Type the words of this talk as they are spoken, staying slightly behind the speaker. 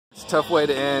tough way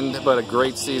to end, but a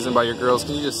great season by your girls.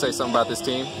 Can you just say something about this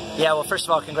team? Yeah, well, first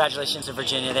of all, congratulations to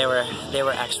Virginia. They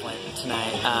were excellent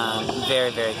tonight.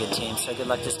 Very, very good team. So good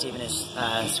luck to Steve and his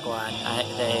squad.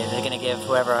 They're going to give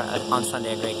whoever on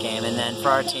Sunday a great game. And then for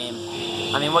our team,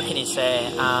 I mean, what can you say?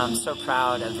 I'm so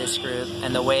proud of this group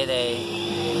and the way they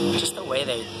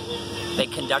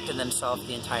conducted themselves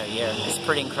the entire year. It's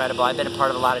pretty incredible. I've been a part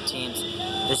of a lot of teams.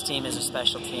 This team is a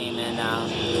special team,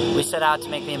 and we set out to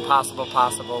make the impossible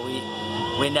possible.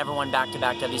 We never won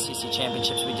back-to-back WCC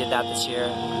championships. We did that this year.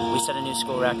 We set a new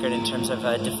school record in terms of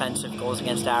defensive goals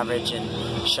against average and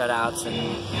shutouts.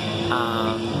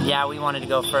 And yeah, we wanted to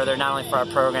go further, not only for our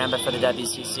program, but for the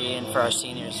WCC and for our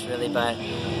seniors, really. But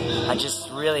I just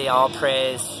really all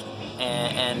praise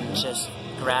and just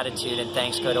gratitude and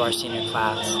thanks go to our senior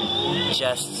class.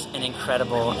 Just an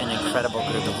incredible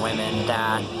group of women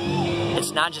that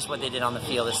it's not just what they did on the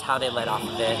field, it's how they led off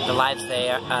of it, the lives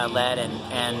they led,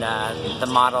 and the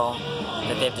model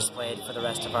that they've displayed for the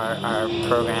rest of our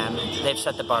program. They've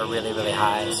set the bar really, really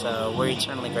high, so we're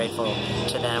eternally grateful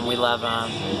to them. We love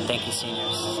them. Thank you,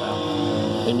 seniors.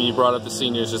 So. Amy, you brought up the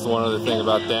seniors. Just one other thing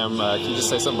about them. Can you just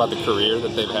say something about the career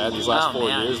that they've had these last 4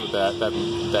 years with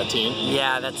that team?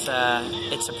 Yeah, that's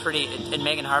it's a pretty. And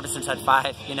Megan Harbison's had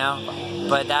 5, you know,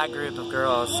 but that group of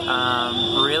girls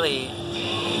really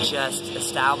just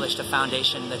established a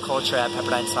foundation, the culture at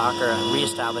Pepperdine Soccer,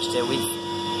 reestablished it.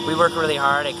 We work really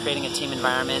hard at creating a team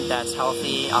environment that's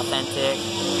healthy, authentic,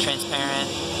 transparent,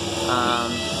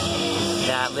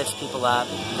 that lifts people up,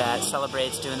 that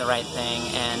celebrates doing the right thing,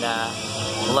 and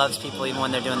loves people even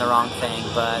when they're doing the wrong thing.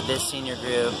 But this senior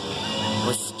group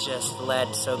was just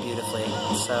led so beautifully.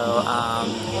 So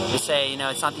we say, you know,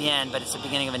 it's not the end, but it's the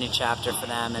beginning of a new chapter for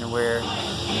them, and all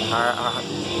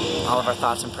of our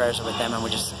thoughts and prayers are with them, and we're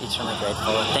just eternally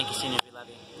grateful. Thank you, seniors. We love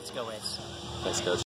you. Let's go Waves. Thanks, Coach.